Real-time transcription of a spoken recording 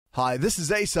Hi, this is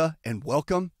Asa, and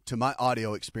welcome to my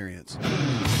audio experience.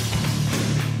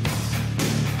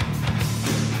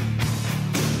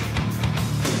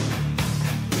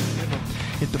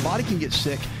 If the body can get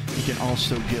sick, it can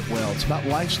also get well. It's about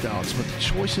lifestyle. It's about the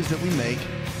choices that we make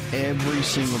every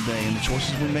single day. And the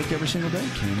choices we make every single day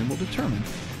can and will determine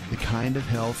the kind of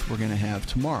health we're going to have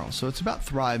tomorrow. So it's about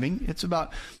thriving. It's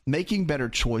about making better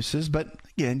choices. But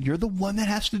again, you're the one that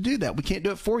has to do that. We can't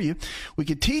do it for you. We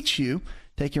can teach you,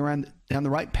 take you around down the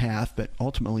right path, but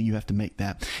ultimately you have to make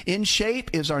that. In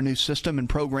Shape is our new system and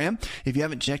program. If you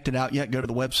haven't checked it out yet, go to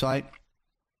the website.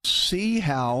 See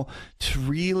how to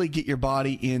really get your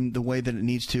body in the way that it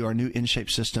needs to. Our new In Shape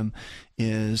system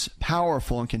is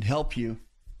powerful and can help you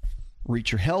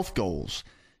reach your health goals.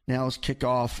 Now let's kick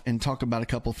off and talk about a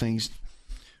couple things.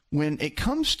 When it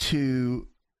comes to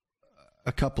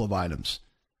a couple of items,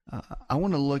 I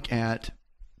want to look at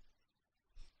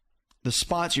the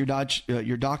spots your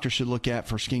doctor should look at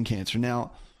for skin cancer.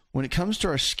 Now, when it comes to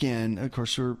our skin, of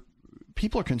course,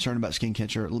 people are concerned about skin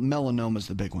cancer. Melanoma is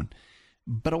the big one.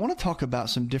 But I want to talk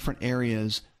about some different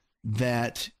areas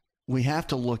that we have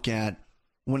to look at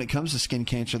when it comes to skin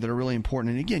cancer that are really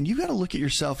important. And again, you've got to look at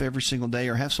yourself every single day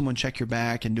or have someone check your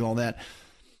back and do all that.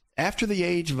 After the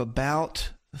age of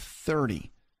about 30,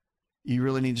 you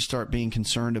really need to start being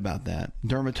concerned about that.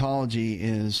 Dermatology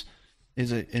is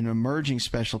an emerging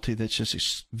specialty that's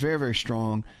just very, very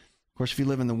strong. Of course, if you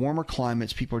live in the warmer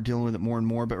climates, people are dealing with it more and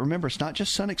more. But remember, it's not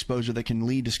just sun exposure that can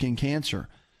lead to skin cancer,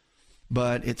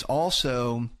 but it's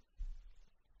also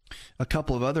a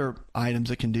couple of other items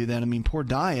that can do that. I mean, poor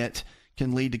diet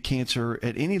can lead to cancer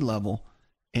at any level,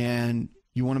 and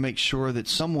you want to make sure that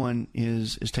someone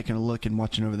is taking a look and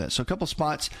watching over that. So a couple of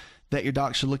spots that your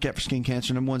doc should look at for skin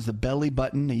cancer. Number one is the belly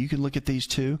button. Now, you can look at these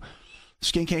too.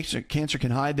 Skin cancer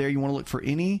can hide there. You want to look for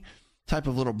any type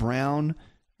of little brown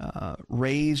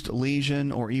raised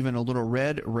lesion or even a little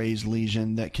red raised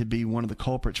lesion that could be one of the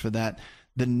culprits for that.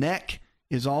 The neck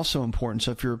is also important. So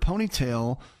if you're a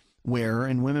ponytail wearer,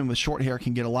 and women with short hair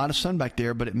can get a lot of sun back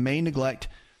there, but it may neglect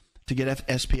to get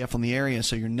SPF on the area.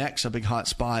 So your neck's a big hot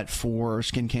spot for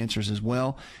skin cancers as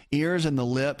well. Ears and the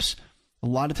lips, a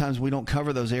lot of times we don't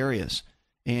cover those areas.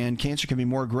 And cancer can be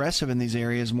more aggressive in these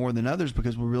areas more than others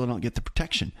because we really don't get the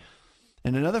protection.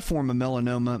 And another form of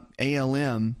melanoma,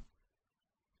 ALM,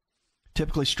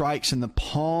 typically strikes in the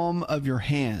palm of your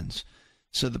hands.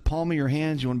 So the palm of your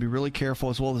hands, you want to be really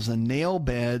careful, as well as the nail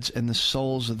beds and the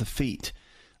soles of the feet.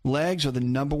 Legs are the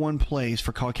number one place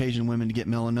for Caucasian women to get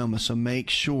melanoma. So make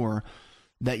sure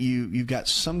that you've got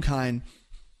some kind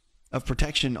of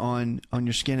protection on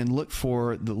your skin, and look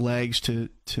for the legs to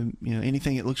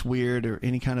anything that looks weird or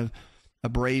any kind of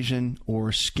abrasion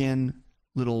or skin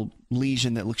little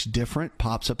lesion that looks different,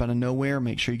 pops up out of nowhere.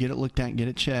 Make sure you get it looked at and get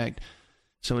it checked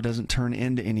so it doesn't turn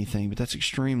into anything. But that's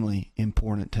extremely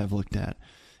important to have looked at.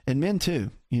 And men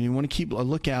too. You want to keep a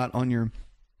lookout on your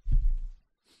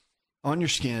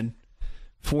skin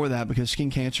for that, because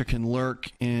skin cancer can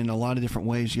lurk in a lot of different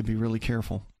ways. You have to be really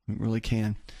careful. It really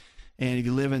can. And if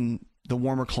you live in the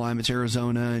warmer climates,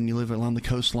 Arizona, and you live along the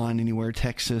coastline anywhere,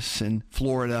 Texas and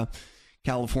Florida,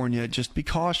 California, just be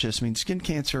cautious. I mean, skin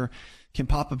cancer can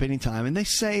pop up anytime. And they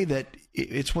say that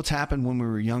it's what's happened when we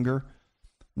were younger,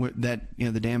 that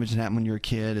the damage that happened when you're a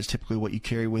kid is typically what you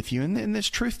carry with you. And there's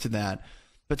truth to that.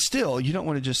 But still, you don't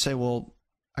want to just say, well,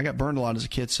 I got burned a lot as a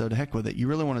kid, so to heck with it. You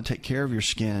really want to take care of your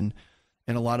skin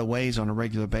in a lot of ways on a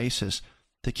regular basis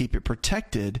to keep it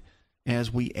protected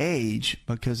as we age,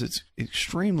 because it's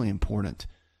extremely important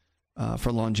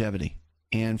for longevity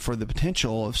and for the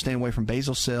potential of staying away from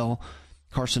basal cell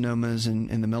carcinomas and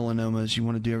the melanomas. You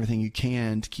want to do everything you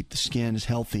can to keep the skin as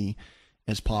healthy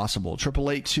as possible.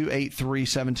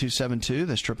 888-283-7272.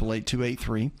 That's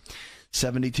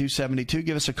 888-283-7272.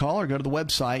 Give us a call or go to the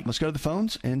website. Let's go to the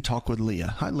phones and talk with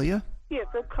Leah. Hi, Leah. Yes,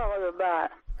 I'm calling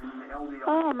about.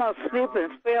 I'm slipping,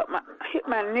 hit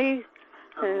my knee,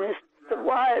 and it's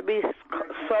why it be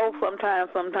so sometimes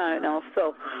no.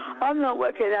 So I don't know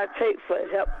what can I take for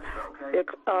help.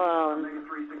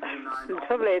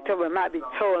 Somebody told me it might be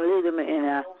torn ligament in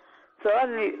there. So I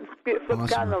need to get some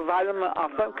kind of vitamin or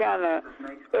some kind of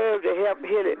herb to help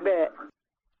heal it back.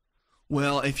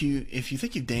 Well, if you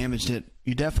think you've damaged it,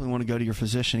 you definitely want to go to your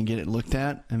physician and get it looked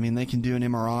at. I mean, they can do an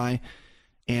MRI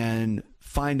and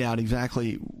find out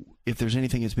exactly if there's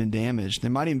anything that's been damaged. They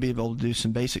might even be able to do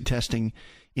some basic testing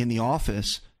in the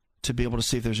office to be able to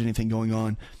see if there's anything going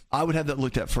on. I would have that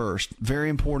looked at first. Very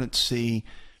important to see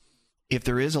if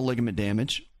there is a ligament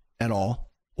damage at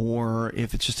all, or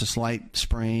if it's just a slight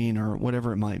sprain or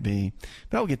whatever it might be.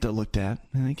 But I'll get that looked at,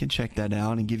 and they can check that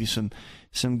out and give you some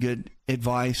good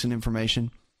advice and information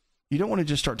you don't want to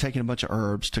just start taking a bunch of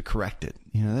herbs to correct it.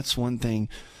 You know, that's one thing.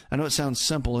 I know it sounds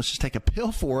simple. Let's just take a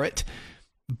pill for it.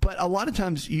 But a lot of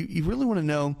times you really want to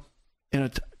know in a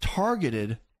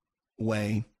targeted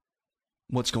way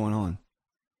what's going on.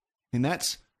 And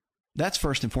that's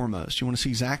first and foremost. You want to see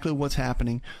exactly what's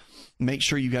happening. Make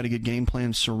sure you got a good game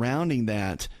plan surrounding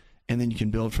that, and then you can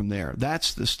build from there.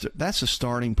 That's the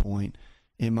starting point,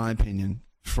 in my opinion,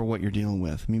 for what you're dealing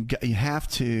with. I mean, you have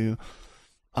to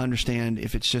understand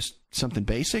if it's just something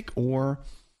basic or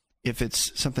if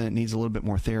it's something that needs a little bit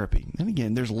more therapy. And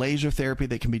again, there's laser therapy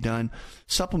that can be done.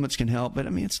 Supplements can help, but I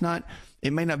mean,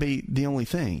 it may not be the only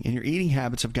thing. And your eating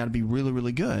habits have got to be really,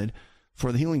 really good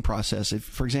for the healing process. If,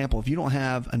 for example, if you don't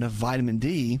have enough vitamin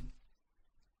D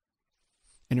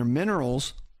and your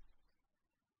minerals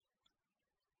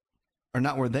are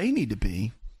not where they need to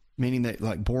be, meaning that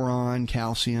like boron,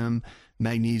 calcium,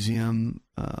 magnesium,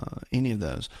 any of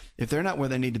those, if they're not where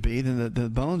they need to be, then the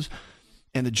bones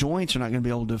and the joints are not going to be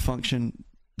able to function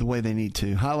the way they need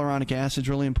to. Hyaluronic acid is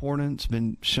really important. It's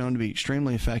been shown to be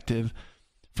extremely effective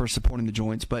for supporting the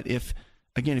joints. But if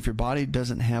your body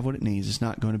doesn't have what it needs, it's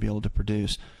not going to be able to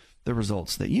produce the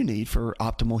results that you need for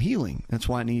optimal healing. That's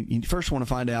why you first want to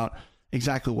find out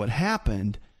exactly what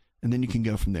happened, and then you can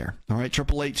go from there. All right,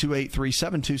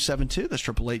 888-283-7272. That's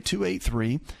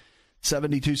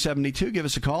 888-283-7272. Give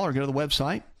us a call or go to the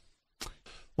website.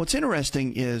 What's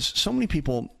interesting is so many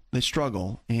people, they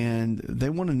struggle, and they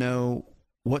want to know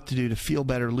what to do to feel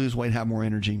better, lose weight, have more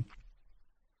energy.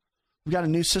 We've got a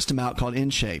new system out called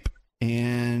InShape.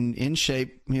 And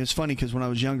InShape, it's funny because when I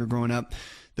was younger growing up,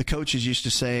 the coaches used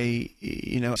to say,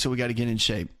 so we got to get in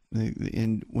shape.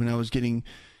 And when I was getting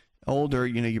older,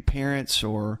 your parents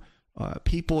or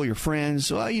people, your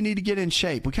friends, you need to get in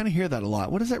shape. We kind of hear that a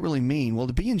lot. What does that really mean? Well,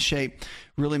 to be in shape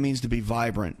really means to be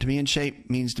vibrant. To be in shape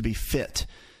means to be fit,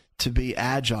 to be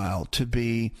agile, to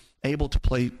be able to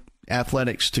play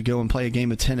athletics, to go and play a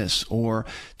game of tennis, or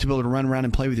to be able to run around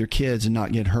and play with your kids and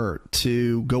not get hurt,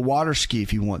 to go water ski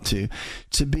if you want to.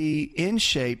 To be in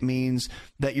shape means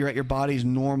that you're at your body's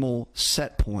normal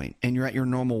set point and you're at your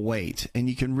normal weight, and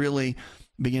you can really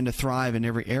begin to thrive in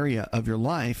every area of your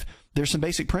life. There's some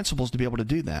basic principles to be able to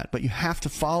do that, but you have to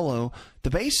follow the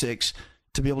basics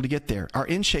to be able to get there. Our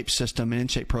InShape system and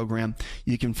InShape program,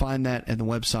 you can find that at the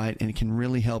website, and it can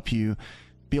really help you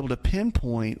be able to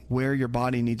pinpoint where your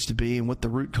body needs to be and what the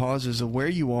root causes of where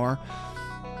you are,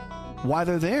 why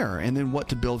they're there, and then what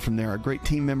to build from there. Our great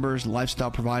team members,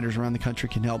 lifestyle providers around the country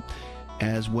can help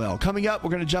as well. Coming up,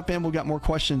 we're going to jump in. We've got more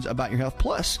questions about your health.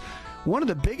 Plus, one of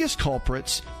the biggest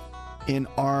culprits in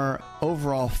our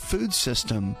overall food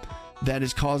system that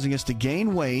is causing us to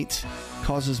gain weight,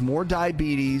 causes more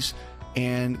diabetes,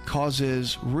 and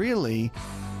causes really,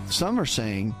 some are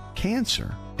saying,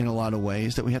 cancer in a lot of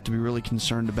ways that we have to be really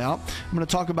concerned about. I'm going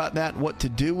to talk about that, what to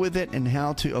do with it, and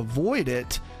how to avoid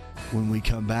it when we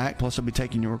come back. Plus, I'll be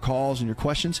taking your calls and your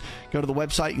questions. Go to the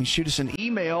website. You can shoot us an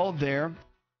email there.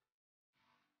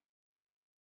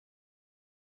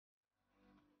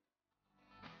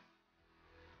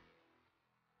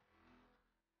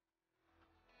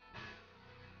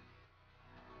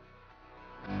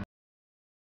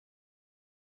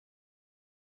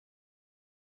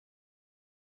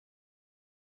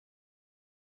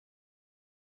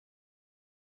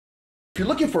 If you're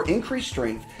looking for increased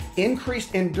strength,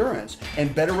 increased endurance,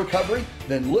 and better recovery,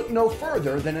 then look no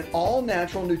further than an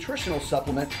all-natural nutritional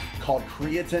supplement called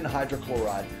creatine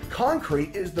hydrochloride.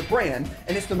 Concrete is the brand,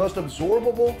 and it's the most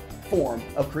absorbable form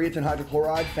of creatine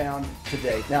hydrochloride found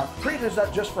today. Now, creatine is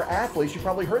not just for athletes. You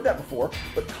probably heard that before,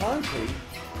 but creatine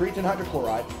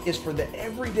hydrochloride is for the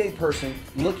everyday person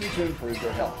looking to improve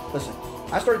their health. Listen,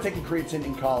 I started taking creatine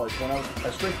in college when I was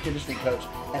a strength and conditioning coach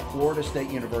at Florida State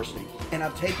University, and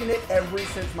I've taken it ever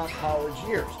since my college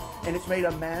years, and it's made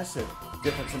a massive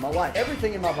difference in my life.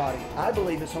 Everything in my body, I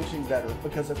believe, is functioning better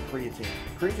because of creatine.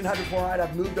 Creatine hydrochloride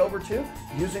I've moved over to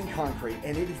using Concrete,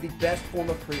 and it is the best form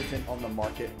of creatine on the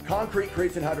market. Concrete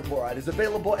creatine hydrochloride is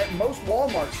available at most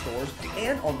Walmart stores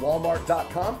and on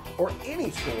Walmart.com or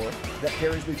any store that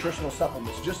carries nutritional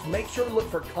supplements. Just make sure to look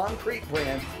for Concrete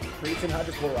brand creatine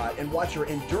hydrochloride and watch your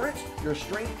endurance, your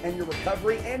strength, and your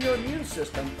recovery and your immune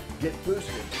system get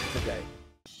boosted today.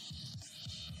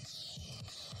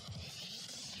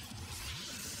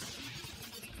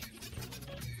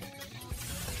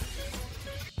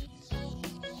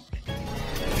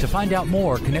 To find out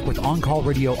more, connect with On Call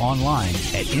Radio online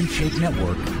at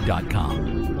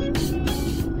InShapeNetwork.com.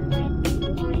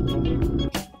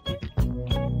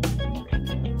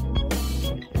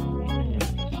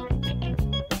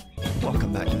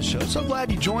 Welcome back to the show. So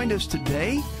glad you joined us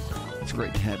today. It's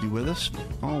great to have you with us.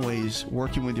 Always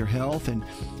working with your health and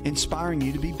inspiring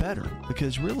you to be better,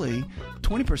 because really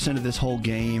 20% of this whole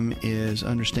game is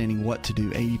understanding what to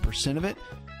do. 80% of it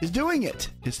is doing it.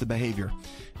 It's the behavior.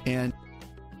 And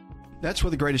that's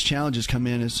where the greatest challenges come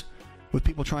in, is with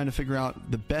people trying to figure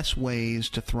out the best ways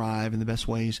to thrive and the best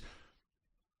ways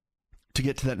to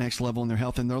get to that next level in their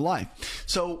health and their life.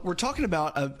 So we're talking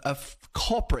about a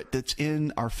culprit that's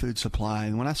in our food supply.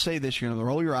 And when I say this, you're going to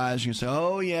roll your eyes. You're going to say,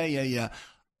 oh, yeah.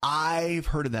 I've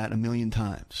heard of that a million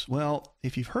times. Well,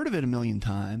 if you've heard of it a million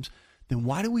times, then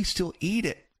why do we still eat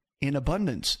it in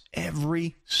abundance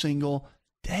every single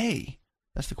day?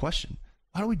 That's the question.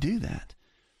 Why do we do that?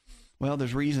 Well,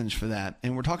 there's reasons for that.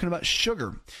 And we're talking about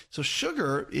sugar. So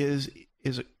sugar is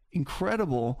an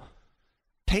incredible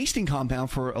tasting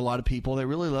compound for a lot of people. They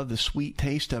really love the sweet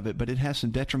taste of it, but it has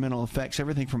some detrimental effects,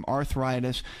 everything from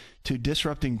arthritis to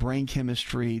disrupting brain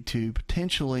chemistry to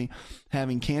potentially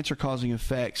having cancer-causing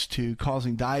effects to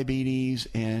causing diabetes,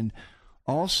 and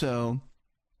also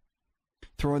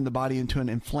throwing the body into an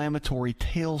inflammatory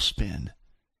tailspin.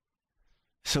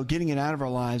 So getting it out of our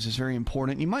lives is very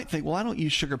important. You might think, well, I don't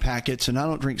use sugar packets, and I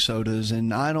don't drink sodas,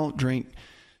 and I don't drink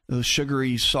those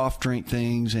sugary soft drink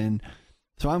things, and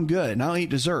so I'm good. And I don't eat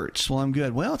desserts. Well, I'm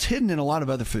good. Well, it's hidden in a lot of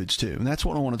other foods too. And that's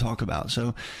what I want to talk about.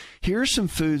 So here are some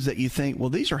foods that you think, well,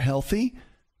 these are healthy,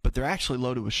 but they're actually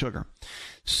loaded with sugar.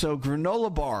 So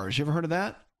granola bars, you ever heard of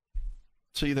that?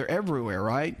 So they're everywhere,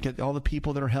 right? Get all the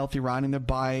people that are healthy riding their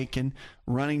bike and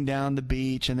running down the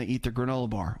beach, and they eat their granola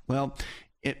bar. Well,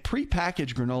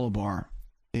 prepackaged granola bar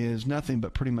is nothing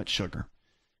but pretty much sugar.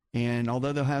 And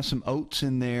although they'll have some oats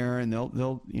in there, and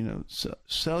they'll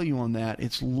sell you on that,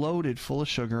 it's loaded full of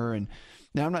sugar. And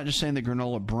now I'm not just saying the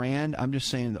granola brand, I'm just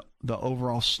saying the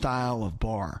overall style of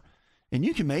bar. And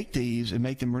you can make these and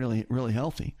make them really, really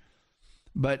healthy.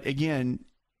 But again,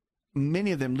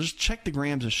 many of them, just check the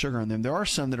grams of sugar in them. There are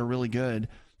some that are really good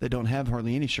that don't have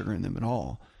hardly any sugar in them at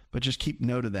all. But just keep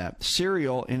note of that.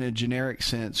 Cereal, in a generic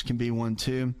sense, can be one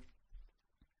too.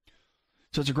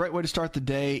 So it's a great way to start the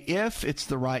day if it's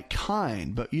the right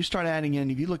kind. But you start adding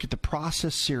in, if you look at the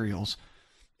processed cereals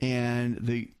and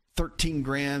the 13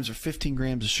 grams or 15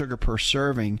 grams of sugar per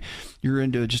serving, you're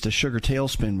into just a sugar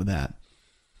tailspin with that.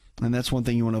 And that's one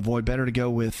thing you want to avoid. Better to go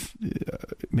with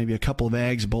maybe a couple of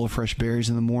eggs, a bowl of fresh berries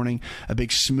in the morning. A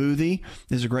big smoothie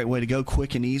is a great way to go,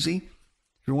 quick and easy.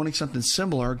 If you're wanting something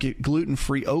similar, get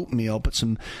gluten-free oatmeal, put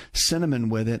some cinnamon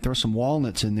with it, throw some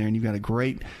walnuts in there, and you've got a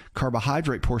great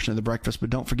carbohydrate portion of the breakfast.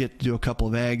 But don't forget to do a couple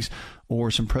of eggs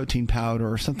or some protein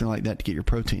powder or something like that to get your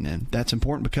protein in. That's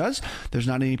important because there's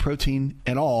not any protein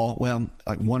at all, well,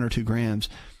 like 1 or 2 grams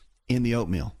in the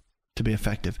oatmeal to be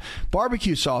effective.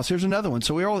 Barbecue sauce, here's another one.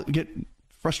 So we all get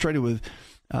frustrated with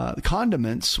the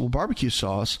condiments. Well, barbecue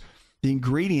sauce, the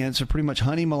ingredients are pretty much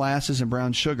honey, molasses, and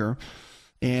brown sugar.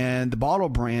 And the bottle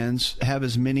brands have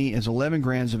as many as 11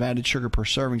 grams of added sugar per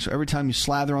serving. So every time you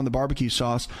slather on the barbecue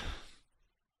sauce,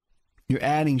 you're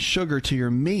adding sugar to your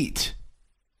meat.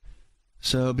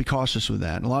 So be cautious with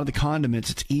that. And a lot of the condiments,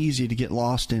 it's easy to get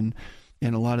lost in a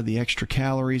lot of the extra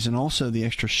calories and also the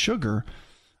extra sugar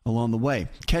along the way.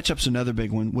 Ketchup's another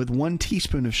big one. With 1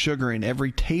 teaspoon of sugar in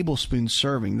every tablespoon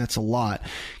serving, that's a lot.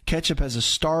 Ketchup has a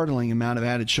startling amount of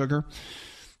added sugar,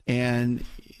 and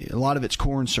a lot of it's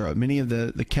corn syrup. Many of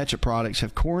the ketchup products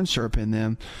have corn syrup in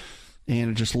them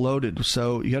and are just loaded.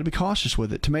 So you got to be cautious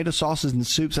with it. Tomato sauces and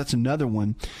soups, that's another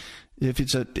one. If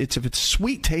it's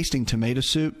sweet tasting tomato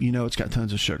soup, you know it's got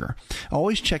tons of sugar.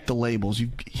 Always check the labels.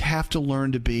 You have to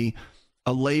learn to be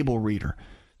a label reader.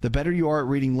 The better you are at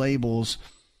reading labels,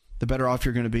 the better off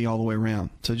you're going to be all the way around.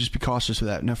 So just be cautious with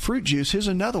that. Now, fruit juice, here's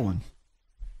another one.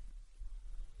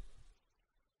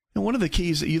 And one of the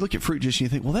keys that you look at fruit juice and you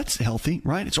think, well, that's healthy,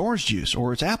 right? It's orange juice,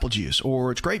 or it's apple juice, or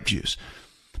it's grape juice.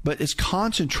 But it's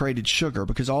concentrated sugar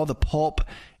because all the pulp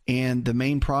and the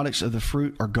main products of the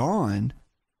fruit are gone,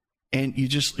 and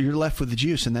you're left with the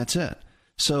juice, and that's it.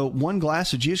 So 1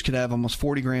 glass of juice could have almost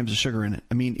 40 grams of sugar in it.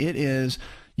 I mean,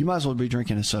 you might as well be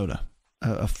drinking a soda,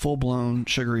 a full-blown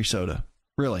sugary soda,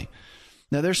 really.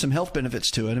 Now, there's some health benefits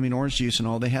to it. I mean, orange juice and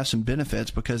all, they have some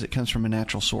benefits because it comes from a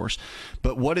natural source.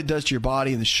 But what it does to your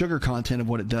body and the sugar content of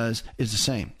what it does is the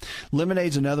same.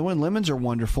 Lemonade's another one. Lemons are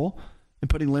wonderful. And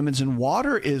putting lemons in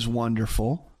water is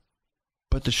wonderful.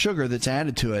 But the sugar that's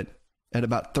added to it at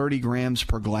about 30 grams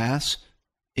per glass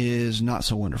is not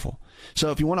so wonderful.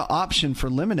 So if you want an option for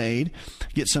lemonade,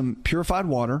 get some purified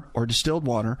water or distilled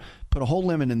water, put a whole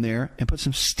lemon in there, and put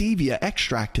some stevia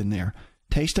extract in there.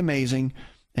 Tastes amazing.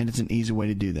 And it's an easy way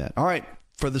to do that. All right,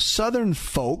 for the Southern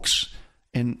folks,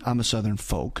 and I'm a Southern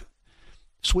folk,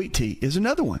 sweet tea is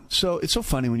another one. So it's so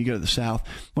funny when you go to the South.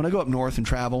 When I go up north and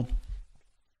travel,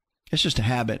 It's just a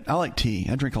habit. I like tea.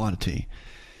 I drink a lot of tea.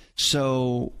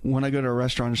 So when I go to a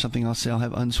restaurant or something, I'll say I'll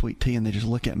have unsweet tea, and they just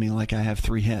look at me like I have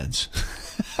 3 heads.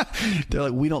 They're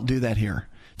like, we don't do that here.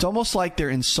 It's almost like they're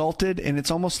insulted, and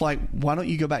it's almost like, why don't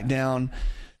you go back down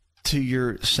to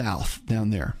your south down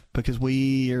there? Because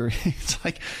it's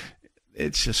like,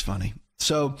 it's just funny.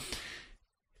 So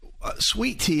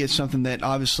sweet tea is something that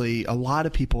obviously a lot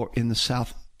of people in the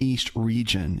southeast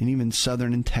region, and even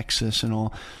southern in Texas and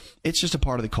all, it's just a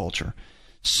part of the culture.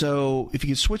 So if you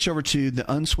can switch over to the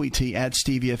unsweet tea, add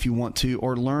stevia if you want to,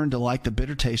 or learn to like the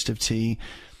bitter taste of tea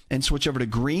and switch over to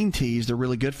green teas. They're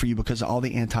really good for you because of all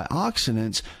the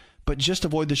antioxidants, but just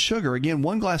avoid the sugar. Again,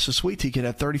 1 glass of sweet tea could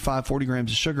have 35, 40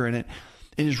 grams of sugar in it.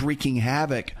 It is wreaking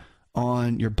havoc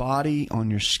on your body,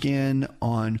 on your skin,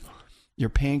 on your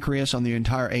pancreas, on the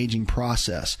entire aging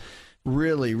process.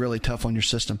 Really, really tough on your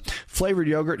system. Flavored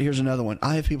yogurt, here's another one.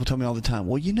 I have people tell me all the time,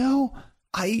 well,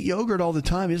 I eat yogurt all the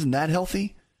time. Isn't that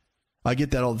healthy? I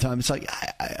get that all the time. It's like,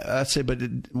 I say, but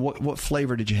what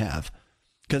flavor did you have?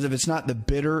 Because if it's not the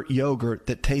bitter yogurt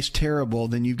that tastes terrible,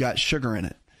 then you've got sugar in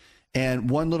it. And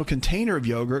 1 little container of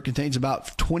yogurt contains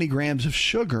about 20 grams of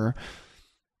sugar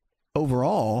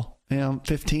overall,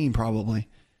 15 probably.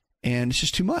 And it's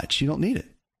just too much. You don't need it.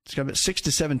 It's got about 6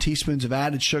 to 7 teaspoons of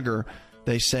added sugar,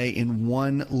 they say, in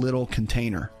 1 little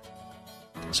container.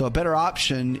 So a better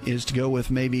option is to go with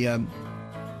maybe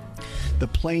the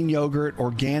plain yogurt,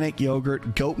 organic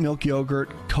yogurt, goat milk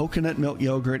yogurt, coconut milk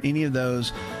yogurt, any of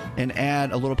those, and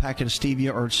add a little packet of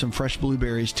stevia or some fresh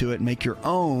blueberries to it. Make your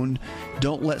own.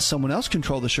 Don't let someone else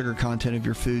control the sugar content of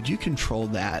your food. You control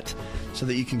that so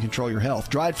that you can control your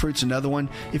health. Dried fruit's another one.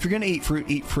 If you're going to eat fruit,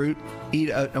 eat fruit. Eat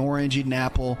an orange, eat an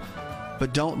apple,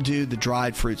 but don't do the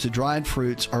dried fruits. The dried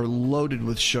fruits are loaded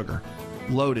with sugar.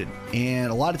 Loaded,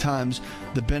 and a lot of times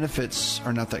the benefits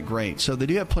are not that great. So they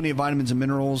do have plenty of vitamins and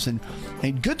minerals and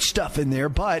good stuff in there,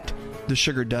 but the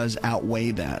sugar does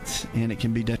outweigh that, and it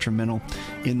can be detrimental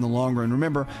in the long run.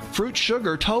 Remember, fruit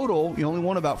sugar total, you only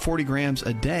want about 40 grams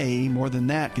a day. More than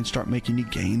that can start making you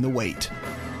gain the weight.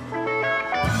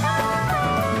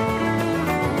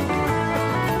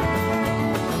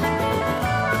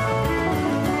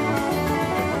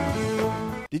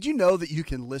 Did you know that you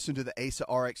can listen to the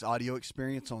AsaRx audio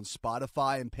experience on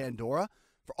Spotify and Pandora?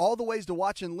 For all the ways to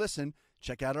watch and listen,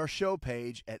 check out our show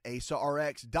page at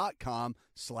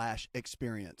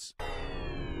asarx.com/experience.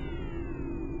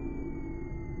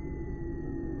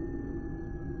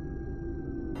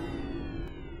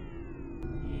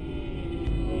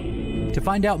 To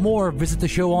find out more, visit the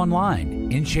show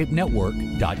online,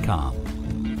 InShapeNetwork.com.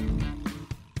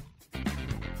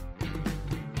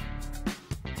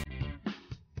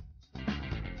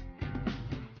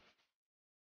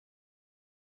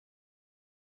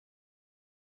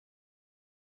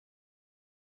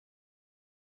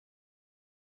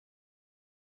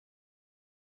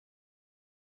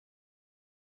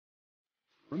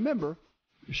 Remember,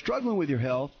 if you're struggling with your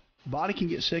health, the body can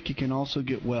get sick, you can also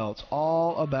get well. It's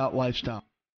all about lifestyle.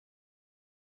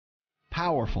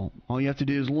 Powerful. All you have to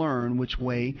do is learn which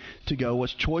way to go,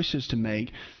 what choices to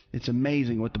make. It's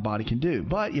amazing what the body can do,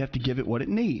 but you have to give it what it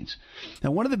needs.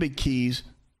 Now, one of the big keys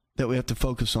that we have to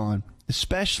focus on,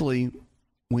 especially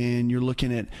when you're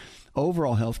looking at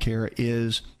overall health care,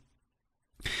 is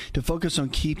to focus on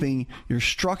keeping your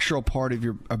structural part of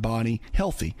your body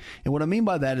healthy. And what I mean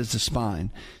by that is the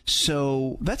spine.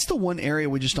 So that's the one area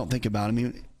we just don't think about. I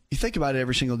mean, you think about it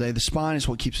every single day. The spine is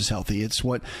what keeps us healthy. It's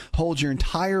what holds your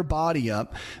entire body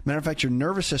up. Matter of fact, your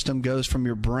nervous system goes from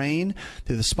your brain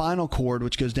to the spinal cord,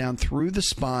 which goes down through the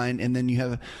spine. And then you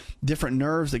have different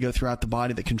nerves that go throughout the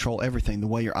body that control everything. The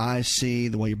way your eyes see,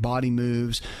 the way your body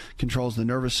moves, controls the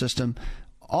nervous system.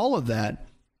 All of that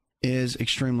is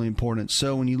extremely important.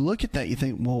 So when you look at that, you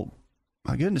think, well,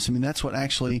 my goodness, I mean, that's what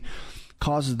actually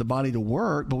causes the body to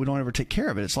work, but we don't ever take care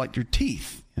of it. It's like your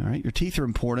teeth, all right? Your teeth are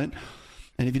important.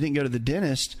 And if you didn't go to the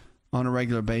dentist on a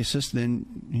regular basis,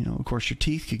 then, of course, your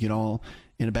teeth could get all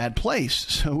in a bad place.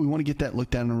 So we want to get that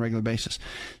looked at on a regular basis.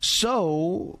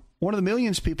 So one of the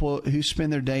millions of people who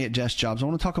spend their day at desk jobs, I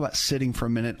want to talk about sitting for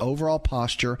a minute, overall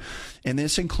posture, and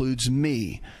this includes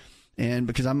me. And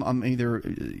because I'm either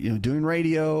doing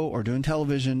radio or doing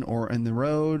television or in the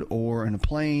road or in a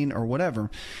plane or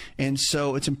whatever. And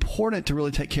so it's important to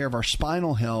really take care of our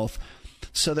spinal health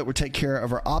so that we take care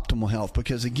of our optimal health.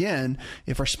 Because again,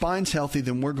 if our spine's healthy,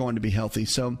 then we're going to be healthy.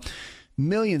 So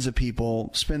millions of people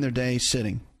spend their day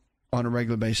sitting on a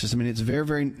regular basis. I mean, it's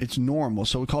it's normal.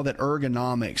 So we call that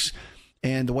ergonomics.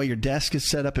 And the way your desk is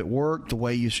set up at work, the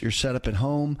way you're set up at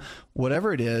home,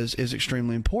 whatever it is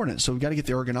extremely important. So we've got to get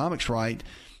the ergonomics right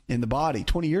in the body.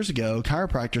 20 years ago,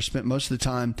 chiropractors spent most of the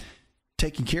time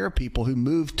taking care of people who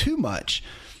move too much.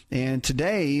 And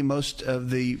today, most of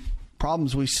the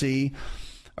problems we see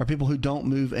are people who don't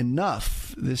move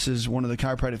enough. This is one of the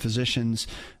chiropractic physicians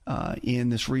in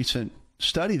this recent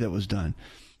study that was done.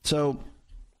 So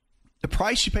the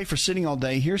price you pay for sitting all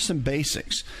day, here's some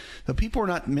basics. So people are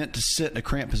not meant to sit in a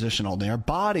cramped position all day. Our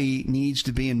body needs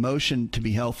to be in motion to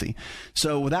be healthy.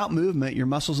 So without movement, your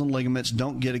muscles and ligaments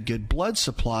don't get a good blood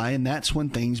supply, and that's when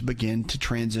things begin to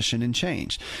transition and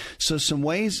change. So some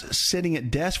ways sitting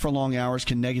at desk for long hours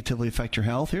can negatively affect your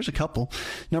health. Here's a couple.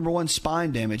 Number one,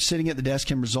 spine damage. Sitting at the desk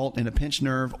can result in a pinched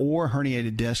nerve or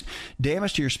herniated disc.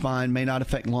 Damage to your spine may not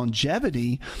affect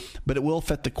longevity, but it will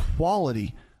affect the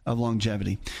quality of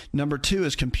longevity. Number two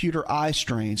is computer eye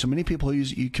strain. So many people who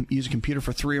use a computer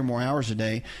for 3 or more hours a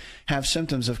day have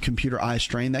symptoms of computer eye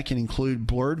strain. That can include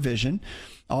blurred vision,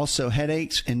 also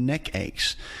headaches and neck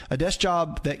aches. A desk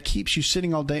job that keeps you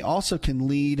sitting all day also can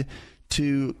lead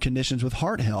to conditions with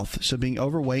heart health. So being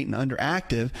overweight and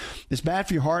underactive is bad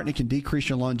for your heart, and it can decrease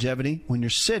your longevity. When you're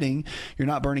sitting, you're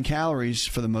not burning calories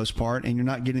for the most part, and you're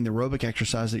not getting the aerobic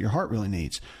exercise that your heart really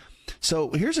needs. So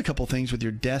here's a couple things with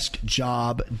your desk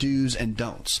job do's and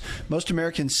don'ts. Most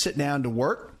Americans sit down to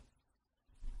work,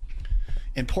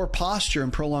 and poor posture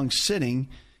and prolonged sitting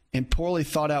and poorly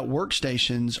thought out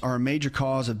workstations are a major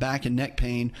cause of back and neck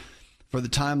pain for the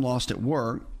time lost at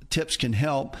work. Tips can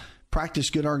help. Practice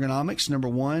good ergonomics. Number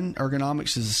one,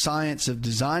 ergonomics is the science of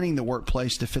designing the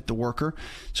workplace to fit the worker.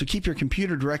 So keep your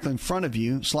computer directly in front of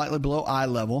you, slightly below eye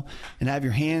level, and have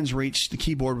your hands reach the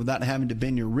keyboard without having to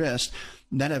bend your wrist.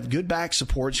 Then have good back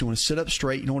supports. You want to sit up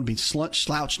straight. You don't want to be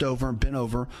slouched over and bent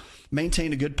over.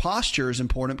 Maintain a good posture is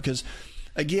important because,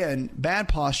 again, bad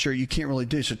posture you can't really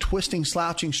do. So twisting,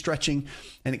 slouching, stretching,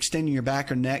 and extending your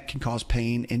back or neck can cause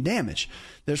pain and damage.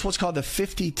 There's what's called the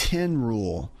 50-10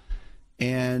 rule.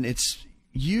 And it's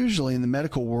usually in the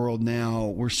medical world now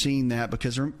we're seeing that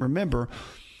because, remember,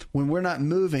 when we're not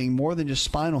moving more than just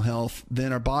spinal health,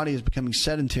 then our body is becoming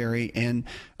sedentary, and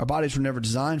our bodies were never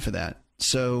designed for that.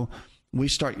 So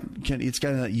it's got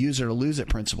that use it or lose it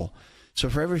principle. So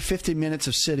for every 50 minutes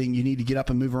of sitting, you need to get up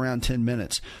and move around 10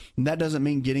 minutes. And that doesn't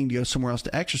mean getting to go somewhere else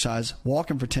to exercise.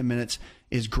 Walking for 10 minutes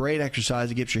is great exercise.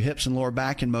 It gets your hips and lower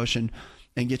back in motion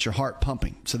and get your heart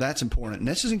pumping. So that's important. And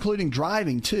this is including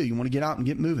driving too. You want to get out and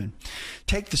get moving.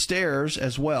 Take the stairs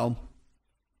as well.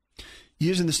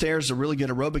 Using the stairs is a really good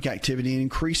aerobic activity and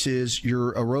increases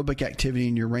your aerobic activity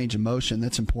and your range of motion.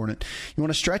 That's important. You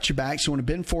want to stretch your back. So you want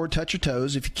to bend forward, touch your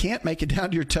toes. If you can't make it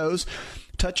down to your toes,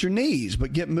 touch your knees,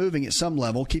 but get moving at some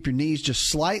level. Keep your knees just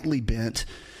slightly bent.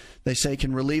 They say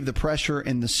can relieve the pressure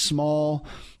in the small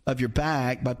of your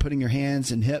back by putting your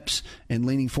hands and hips and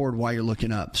leaning forward while you're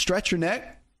looking up. Stretch your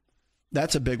neck.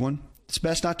 That's a big one. It's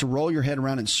best not to roll your head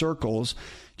around in circles.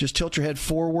 Just tilt your head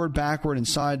forward, backward, and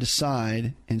side to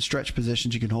side in stretch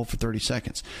positions you can hold for 30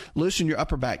 seconds. Loosen your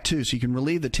upper back too, so you can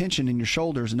relieve the tension in your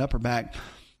shoulders and upper back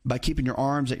by keeping your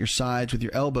arms at your sides with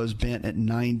your elbows bent at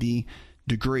 90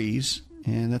 degrees.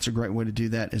 And that's a great way to do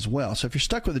that as well. So if you're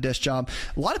stuck with a desk job,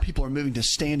 a lot of people are moving to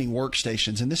standing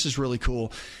workstations, and this is really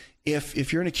cool.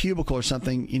 If you're in a cubicle or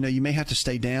something, you may have to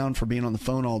stay down for being on the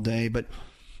phone all day, but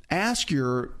ask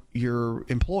your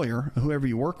employer, whoever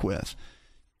you work with,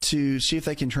 to see if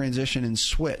they can transition and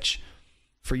switch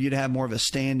for you to have more of a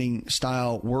standing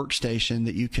style workstation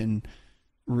that you can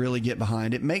really get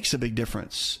behind. It makes a big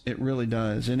difference. It really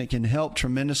does. And it can help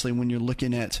tremendously when you're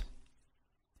looking at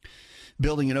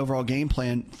building an overall game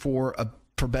plan for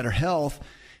better health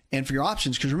and for your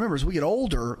options. Because remember, as we get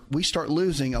older, we start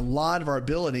losing a lot of our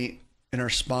ability in our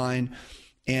spine,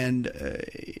 and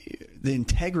the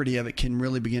integrity of it can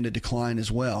really begin to decline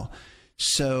as well.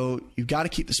 So you've got to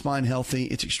keep the spine healthy.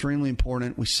 It's extremely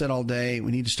important. We sit all day.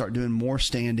 We need to start doing more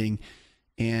standing.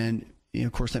 And,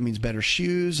 of course, that means better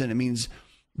shoes, and it means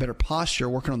better posture,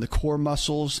 working on the core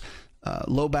muscles,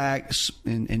 low backs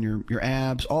and your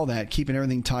abs, all that, keeping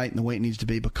everything tight and the way it needs to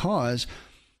be, because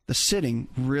the sitting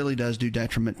really does do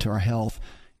detriment to our health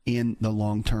in the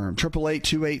long term.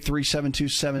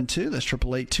 888-283-7272. That's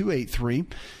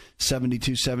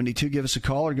 888-283-7272. Give us a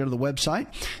call or go to the website.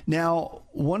 Now,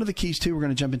 one of the keys, too, we're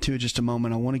going to jump into in just a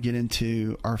moment. I want to get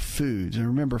into our foods. And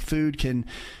remember, food can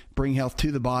bring health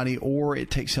to the body, or it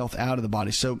takes health out of the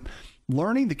body. So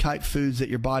learning the type of foods that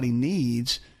your body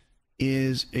needs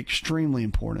is extremely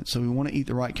important. So we want to eat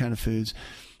the right kind of foods.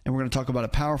 And we're going to talk about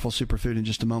a powerful superfood in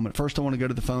just a moment. First, I want to go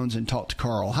to the phones and talk to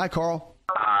Carl. Hi, Carl.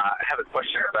 I have a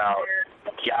question about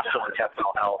gastrointestinal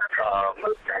health.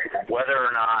 Whether or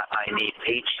not I need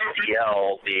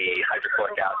HCl, the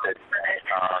hydrochloric acid,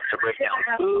 to break down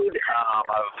food.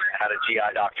 I've had a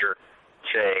GI doctor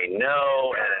say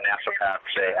no, and a naturopath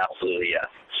say absolutely yes.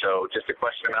 So just a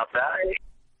question about that.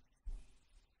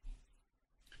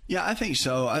 Yeah, I think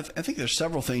so. I think there's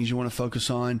several things you want to focus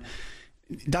on.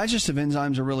 Digestive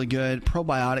enzymes are really good.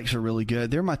 Probiotics are really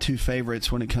good. They're my two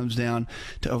favorites when it comes down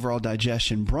to overall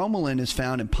digestion. Bromelain is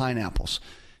found in pineapples,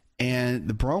 and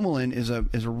the bromelain is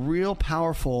a real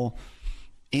powerful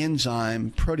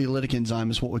enzyme. Proteolytic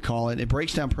enzyme is what we call it. It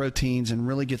breaks down proteins and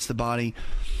really gets the body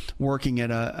working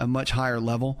at a much higher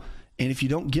level. And if you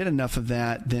don't get enough of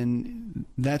that, then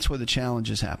that's where the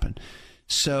challenges happen.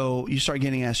 So you start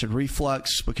getting acid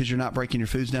reflux because you're not breaking your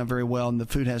foods down very well, and the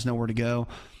food has nowhere to go.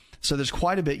 So there's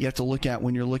quite a bit you have to look at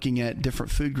when you're looking at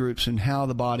different food groups and how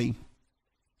the body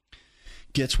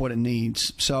gets what it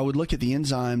needs. So I would look at the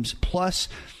enzymes. Plus,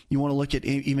 you want to look at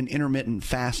even intermittent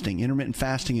fasting. Intermittent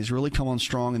fasting has really come on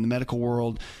strong in the medical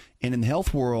world and in the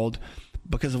health world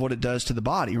because of what it does to the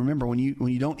body. Remember, when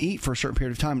you don't eat for a certain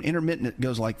period of time, intermittent, it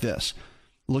goes like this.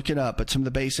 Look it up. But some of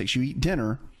the basics: you eat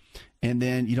dinner, and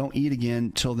then you don't eat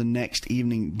again till the next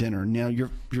evening dinner. Now, your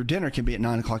dinner can be at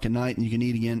 9 o'clock at night, and you can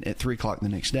eat again at 3 o'clock the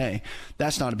next day.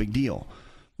 That's not a big deal.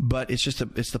 But it's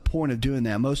the point of doing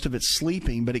that. Most of it's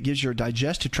sleeping, but it gives your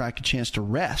digestive tract a chance to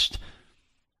rest.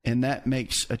 And that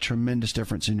makes a tremendous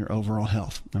difference in your overall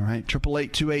health. All right?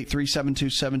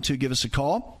 888-283-7272. Give us a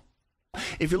call.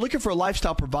 If you're looking for a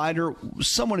lifestyle provider,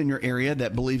 someone in your area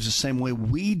that believes the same way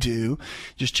we do,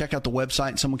 just check out the website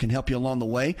and someone can help you along the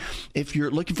way. If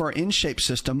you're looking for our InShape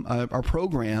system, our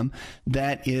program,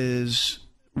 that is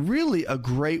really a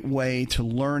great way to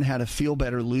learn how to feel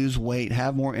better, lose weight,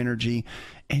 have more energy,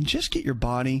 and just get your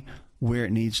body where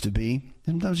it needs to be.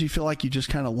 Sometimes you feel like you just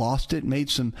kind of lost it, made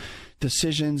some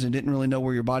decisions and didn't really know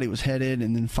where your body was headed,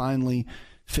 and then finally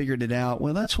figured it out.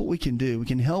 Well, that's what we can do. We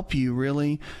can help you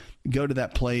really go to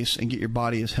that place and get your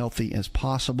body as healthy as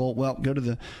possible. Well, go to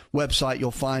the website. You'll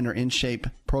find our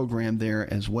InShape program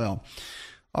there as well.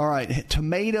 All right.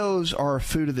 Tomatoes are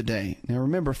food of the day. Now,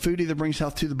 remember, food either brings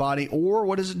health to the body, or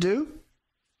what does it do?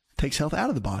 It takes health out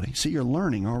of the body. See, you're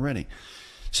learning already.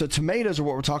 So tomatoes are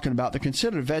what we're talking about. They're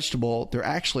considered a vegetable. They're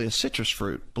actually a citrus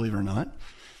fruit, believe it or not.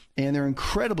 And they're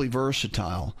incredibly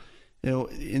versatile. You know,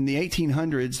 in the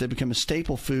 1800s, they become a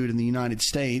staple food in the United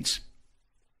States.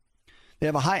 They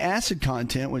have a high acid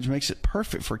content, which makes it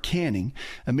perfect for canning.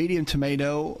 A medium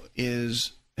tomato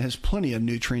has plenty of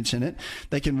nutrients in it.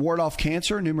 They can ward off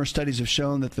cancer. Numerous studies have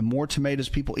shown that the more tomatoes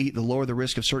people eat, the lower the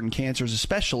risk of certain cancers,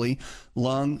 especially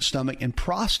lung, stomach, and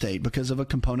prostate, because of a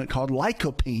component called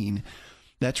lycopene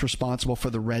that's responsible for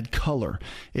the red color.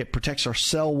 It protects our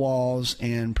cell walls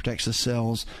and protects the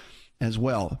cells as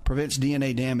well. Prevents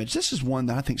DNA damage. This is one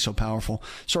that I think is so powerful.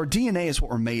 So our DNA is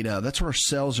what we're made of. That's what our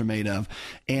cells are made of.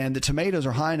 And the tomatoes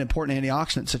are high in important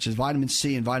antioxidants such as vitamin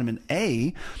C and vitamin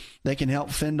A. They can help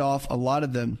fend off a lot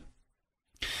of the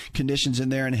conditions in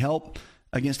there and help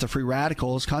against the free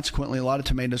radicals. Consequently, a lot of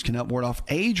tomatoes can help ward off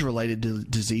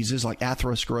age-related diseases like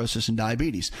atherosclerosis and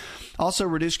diabetes. Also,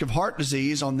 reduce risk of heart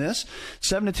disease on this.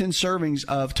 7 to 10 servings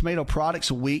of tomato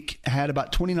products a week had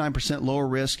about 29% lower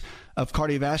risk of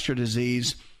cardiovascular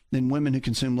disease than women who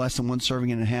consume less than 1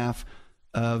 serving and a half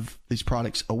of these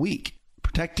products a week.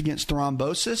 Protect against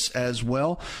thrombosis as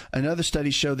well. Another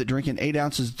study showed that drinking 8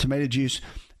 ounces of tomato juice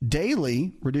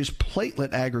daily reduced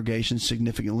platelet aggregation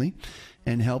significantly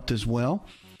and helped as well.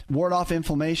 Ward off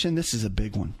inflammation. This is a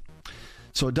big one.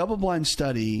 So a double-blind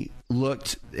study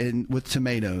looked with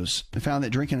tomatoes and found that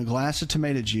drinking a glass of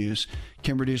tomato juice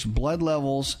can reduce blood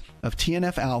levels of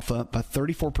TNF-alpha by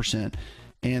 34%,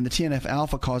 and the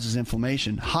TNF-alpha causes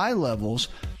inflammation. High levels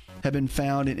have been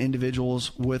found in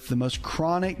individuals with the most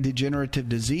chronic degenerative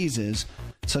diseases,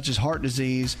 such as heart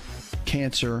disease,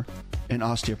 cancer, and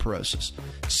osteoporosis.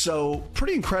 So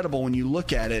pretty incredible when you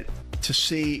look at it to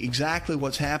see exactly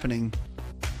what's happening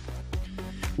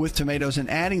with tomatoes and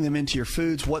adding them into your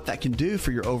foods, what that can do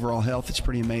for your overall health. It's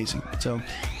pretty amazing. So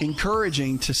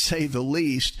encouraging, to say the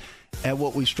least, at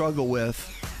what we struggle with.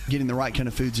 Getting the right kind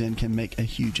of foods in can make a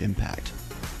huge impact.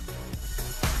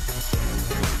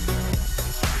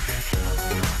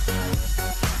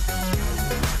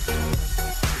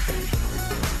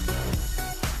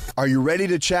 Are you ready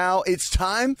to chow? It's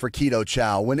time for Keto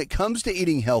Chow. When it comes to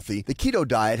eating healthy, the keto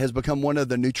diet has become one of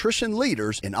the nutrition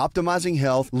leaders in optimizing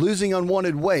health, losing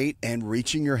unwanted weight, and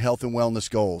reaching your health and wellness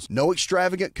goals. No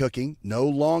extravagant cooking, no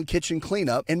long kitchen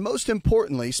cleanup, and most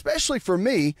importantly, especially for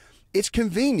me, It's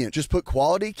convenient. Just put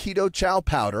quality Keto Chow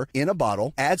powder in a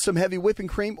bottle, add some heavy whipping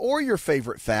cream or your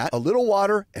favorite fat, a little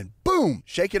water, and boom,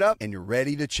 shake it up and you're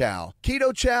ready to chow.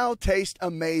 Keto Chow tastes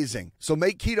amazing. So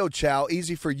make Keto Chow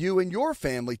easy for you and your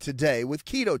family today with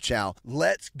Keto Chow.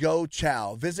 Let's go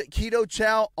chow. Visit Keto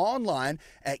Chow online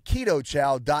at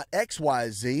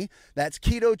ketochow.xyz. That's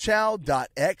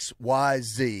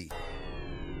ketochow.xyz.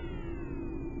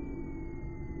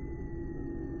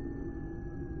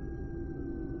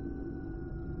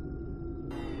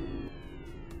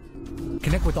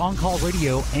 Connect with On Call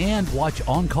Radio and watch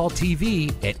On Call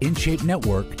TV at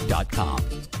InShapeNetwork.com.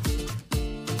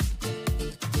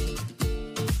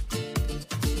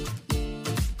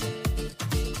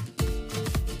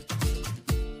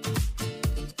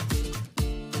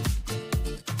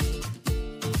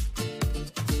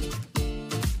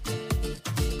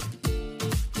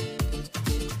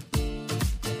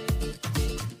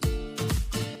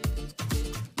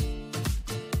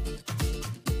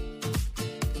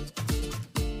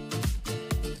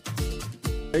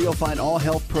 There you'll find all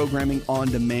health programming on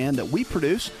demand that we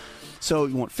produce. So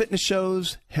you want fitness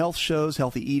shows,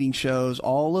 healthy eating shows,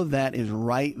 all of that is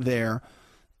right there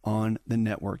on the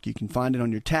network. You can find it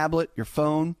on your tablet, your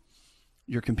phone,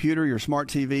 your computer, your smart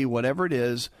TV, whatever it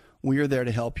is. We are there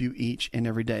to help you each and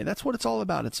every day. That's what it's all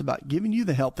about. It's about giving you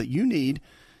the help that you need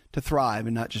to thrive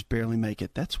and not just barely make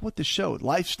it. That's what the show,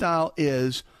 lifestyle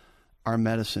is our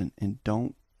medicine, and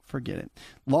don't forget it.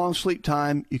 Long sleep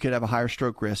time, you could have a higher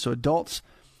stroke risk. So adults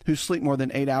who sleep more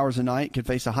than 8 hours a night could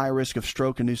face a higher risk of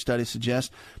stroke, a new study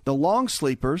suggests. The long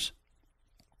sleepers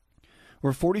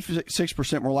were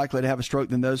 46% more likely to have a stroke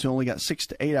than those who only got 6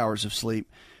 to 8 hours of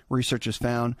sleep, researchers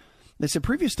found. They said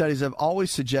previous studies have always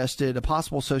suggested a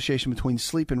possible association between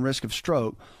sleep and risk of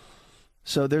stroke.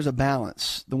 So there's a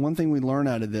balance. The one thing we learn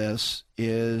out of this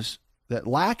is that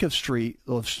lack of sleep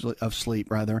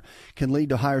can lead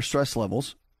to higher stress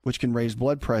levels, which can raise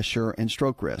blood pressure and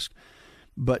stroke risk.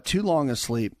 But too long a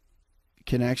sleep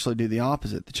can actually do the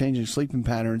opposite. The changing sleeping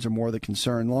patterns are more the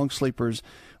concern. Long sleepers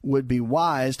would be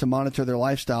wise to monitor their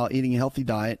lifestyle, eating a healthy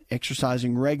diet,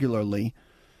 exercising regularly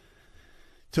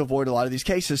to avoid a lot of these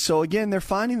cases. So again, they're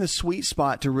finding the sweet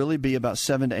spot to really be about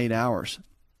 7 to 8 hours.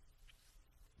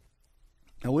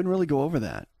 I wouldn't really go over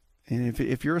that. And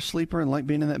if you're a sleeper and like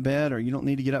being in that bed, or you don't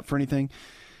need to get up for anything,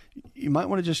 you might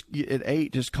want to just at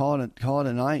 8, just call it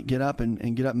a night, get up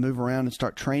and get up and move around and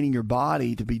start training your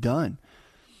body to be done.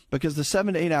 Because the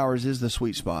 7 to 8 hours is the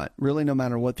sweet spot, really, no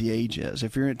matter what the age is.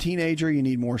 If you're a teenager, you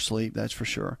need more sleep, that's for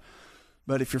sure.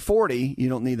 But if you're 40, you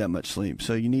don't need that much sleep.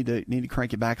 So you need to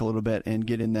crank it back a little bit and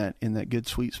get in that good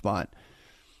sweet spot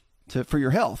for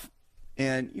your health.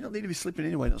 And you don't need to be sleeping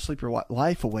anyway. Don't sleep your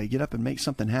life away. Get up and make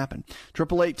something happen.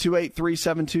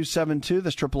 888-283-7272.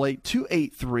 That's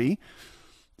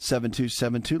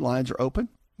 888-283-7272. Lines are open.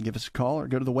 Give us a call or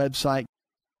go to the website.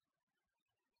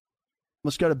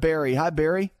 Let's go to Barry. Hi,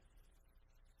 Barry.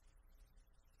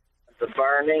 The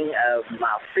burning of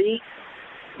my feet,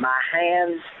 my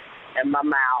hands, and my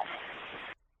mouth.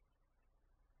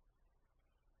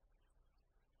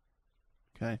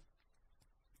 Okay.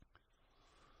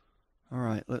 All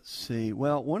right, let's see.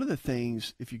 Well, one of the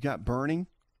things, if you've got burning,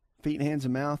 feet, hands,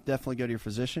 and mouth, definitely go to your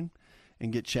physician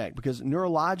and get checked. Because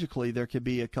neurologically, there could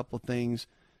be a couple of things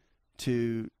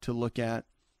to look at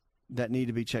that need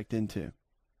to be checked into.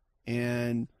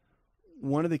 And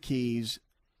one of the keys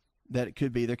that it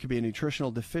could be, there could be a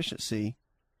nutritional deficiency.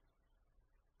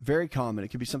 Very common. It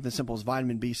could be something simple as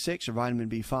vitamin B6 or vitamin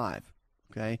B5.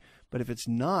 Okay, but if it's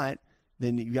not,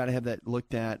 then you got to have that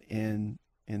looked at. And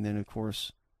then, of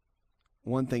course,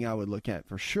 one thing I would look at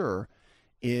for sure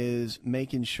is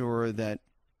making sure that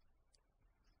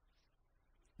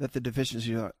the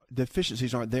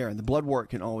deficiencies aren't there. And the blood work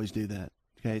can always do that.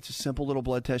 Okay, it's a simple little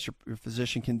blood test your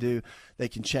physician can do. They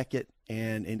can check it,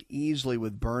 and easily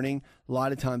with burning, a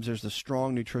lot of times there's a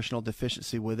strong nutritional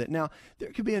deficiency with it. Now,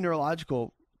 there could be a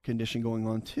neurological condition going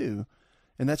on too,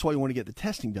 and that's why you want to get the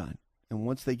testing done. And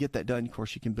once they get that done, of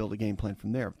course, you can build a game plan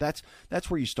from there. That's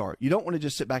where you start. You don't want to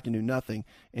just sit back and do nothing,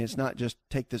 and it's not just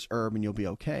take this herb and you'll be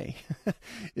okay.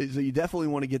 So you definitely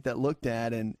want to get that looked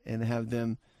at and have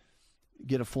them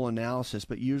get a full analysis.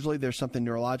 But usually there's something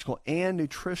neurological and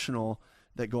nutritional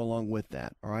that go along with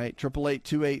that. All right,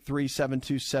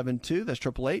 888-283-7272. That's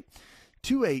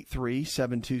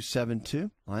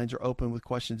 888-283-7272. Lines are open with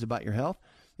questions about your health.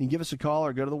 You can give us a call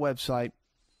or go to the website.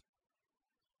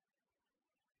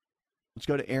 Let's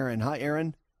go to Aaron. Hi,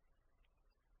 Aaron.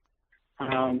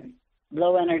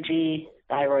 Low energy,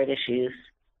 thyroid issues.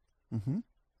 Mm-hmm.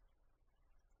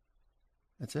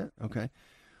 That's it? Okay.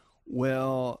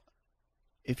 Well,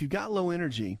 if you've got low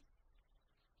energy,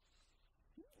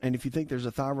 And if you think there's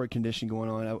a thyroid condition going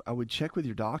on, I would check with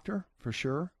your doctor for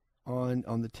sure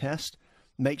on the test.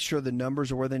 Make sure the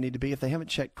numbers are where they need to be. If they haven't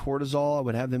checked cortisol, I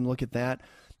would have them look at that.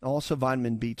 Also,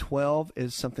 vitamin B12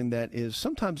 is something that is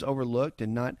sometimes overlooked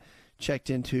and not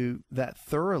checked into that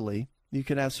thoroughly. You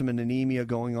could have some anemia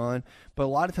going on, but a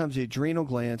lot of times the adrenal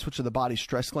glands, which are the body's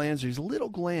stress glands, these little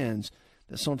glands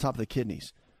that's on top of the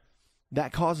kidneys,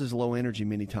 that causes low energy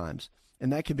many times.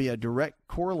 And that could be a direct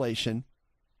correlation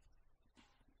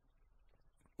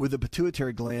with the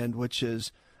pituitary gland, which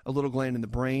is a little gland in the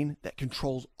brain that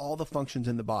controls all the functions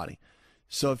in the body.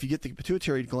 So if you get the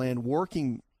pituitary gland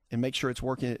working and make sure it's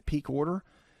working at peak order,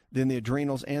 then the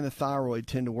adrenals and the thyroid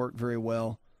tend to work very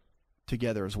well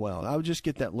together as well. I would just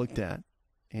get that looked at,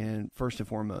 and first and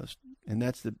foremost, and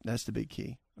that's the big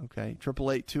key. Okay,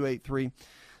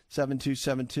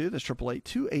 888-283-7272. That's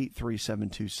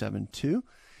 888-283-7272.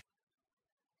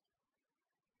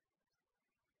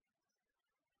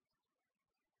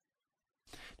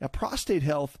 Now, prostate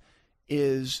health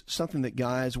is something that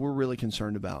guys, we're really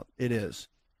concerned about. It is.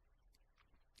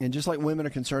 And just like women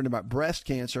are concerned about breast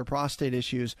cancer, prostate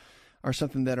issues are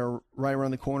something that are right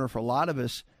around the corner for a lot of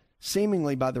us,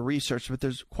 seemingly by the research, but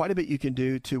there's quite a bit you can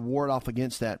do to ward off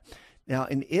against that. Now,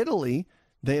 in Italy,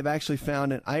 they have actually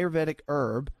found an Ayurvedic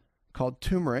herb called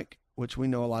turmeric, which we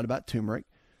know a lot about turmeric,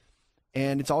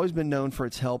 and it's always been known for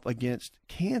its help against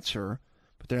cancer,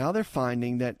 but now they're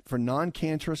finding that for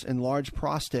non-cancerous enlarged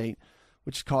prostate,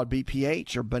 which is called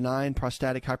BPH or benign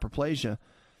prostatic hyperplasia,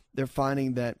 they're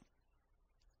finding that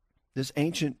this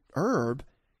ancient herb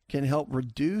can help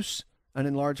reduce an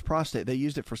enlarged prostate. They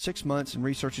used it for 6 months, and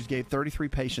researchers gave 33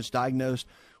 patients diagnosed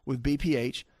with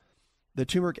BPH the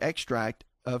turmeric extract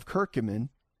of curcumin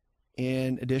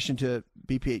in addition to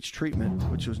BPH treatment,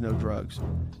 which was no drugs,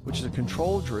 which is a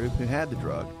control group who had the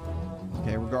drug.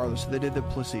 Okay, regardless, they did the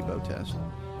placebo test.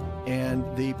 And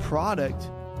the product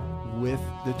with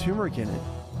the turmeric in it,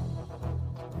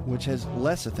 which has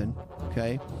lecithin,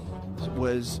 okay,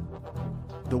 was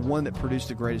the one that produced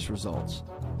the greatest results.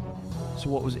 So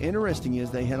what was interesting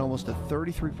is they had almost a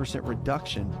 33%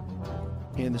 reduction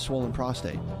in the swollen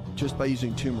prostate just by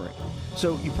using turmeric.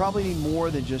 So you probably need more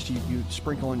than just you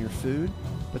sprinkle on your food,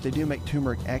 but they do make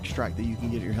turmeric extract that you can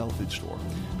get at your health food store.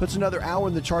 Puts another hour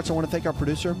in the charts. I want to thank our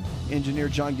producer, engineer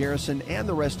John Garrison, and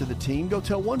the rest of the team. Go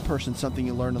tell one person something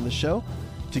you learned on the show.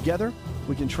 Together,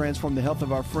 we can transform the health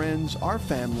of our friends, our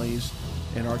families,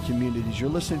 and our communities. You're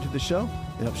listening to the show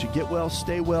that helps you get well,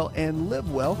 stay well, and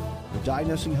live well. We're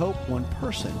diagnosing hope one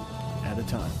person at a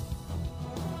time.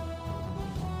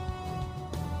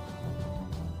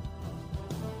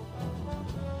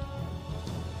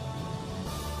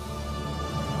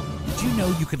 Did you know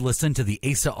you could listen to the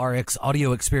AsaRx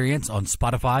audio experience on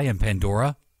Spotify and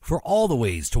Pandora? For all the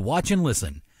ways to watch and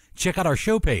listen, check out our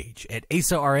show page at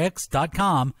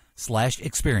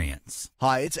asarx.com/experience.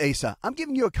 Hi, it's Asa. I'm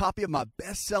giving you a copy of my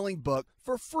best-selling book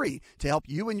for free to help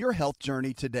you in your health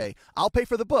journey today. I'll pay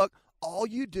for the book. All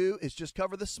you do is just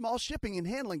cover the small shipping and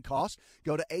handling costs.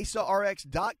 Go to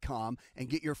asarx.com and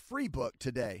get your free book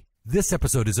today. This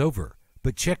episode is over,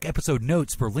 but check episode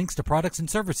notes for links to products and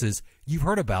services you've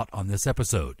heard about on this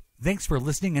episode. Thanks for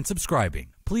listening and subscribing.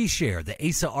 Please share the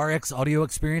AsaRx audio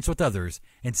experience with others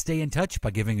and stay in touch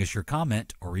by giving us your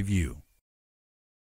comment or review.